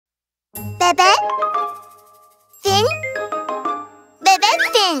Bebefinn.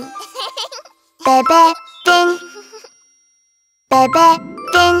 Bebefinn. Bebefinn.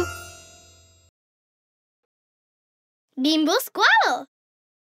 Bebefinn. Bimbo Squalo.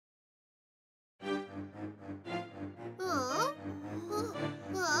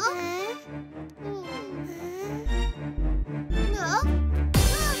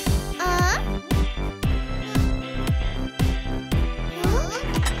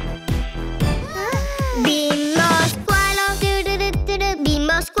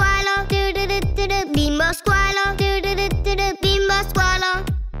 Bimbo Squalo, Bimbo Squalo, Bimbo Squalo.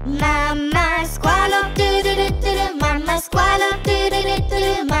 Mamma Squalo, Mamma Squalo,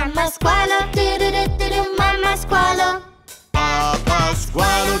 Mamma Squalo, Mamma Squalo. Papà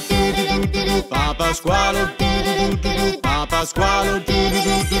Squalo, Papà Squalo, Papà Squalo,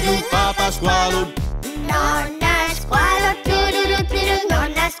 Papà Squalo. Nonna Squalo,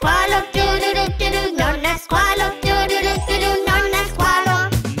 Nonna Squalo, Nonna Squalo, Nonna Squalo.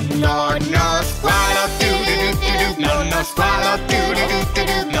 Nonno Squalo, Nonno Squalo,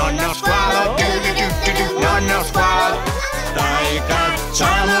 Nonno Squalo, Nonno Squalo. Dai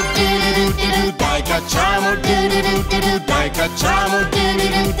cacciamo, dai cacciamo, dai cacciamo,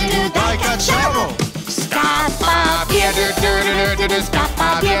 dai cacciamo. Scappa via,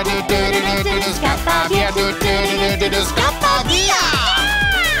 scappa via, scappa via, scappa via.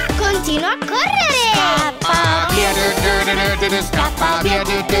 Continua a correre. Scappa via, scappa via,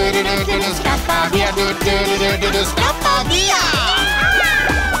 scappa via, scappa via.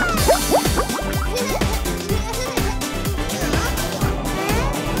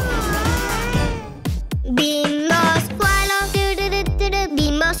 Bimbo Squalo,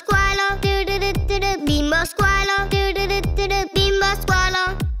 Bimbo Squalo, Bimbo Squalo, Bimbo Squalo.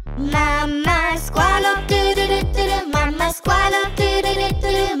 Mamma Squalo, Mamma Squalo,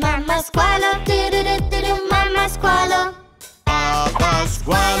 Mamma Squalo, Mamma Squalo. Papà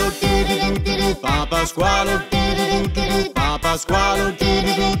Squalo, Papà Squalo, Papà Squalo,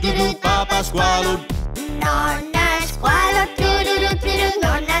 Papà Squalo. Nonna Squalo,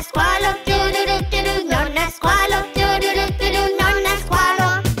 Nonna Squalo, Nonna Squalo, Nonna Squalo.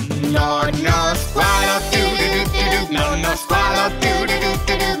 Nonno Squalo, Nonno Squalo,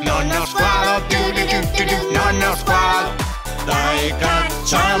 Nonno Squalo, Nonno Squalo. Dai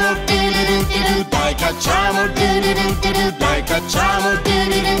cacciamo, dai cacciamo, dai cacciamo,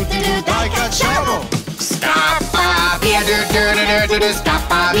 dai cacciamo. Scappa via,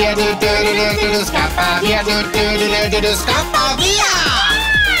 scappa via, scappa via, scappa via.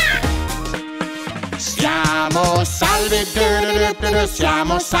 Siamo salve,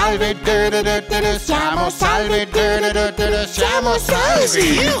 siamo salve, siamo salve, siamo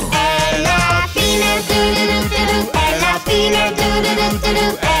salvi. È la fine, è la fine, è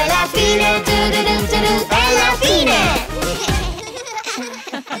la fine, è la fine.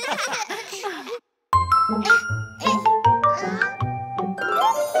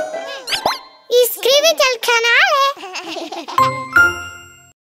 Iscriviti al canale!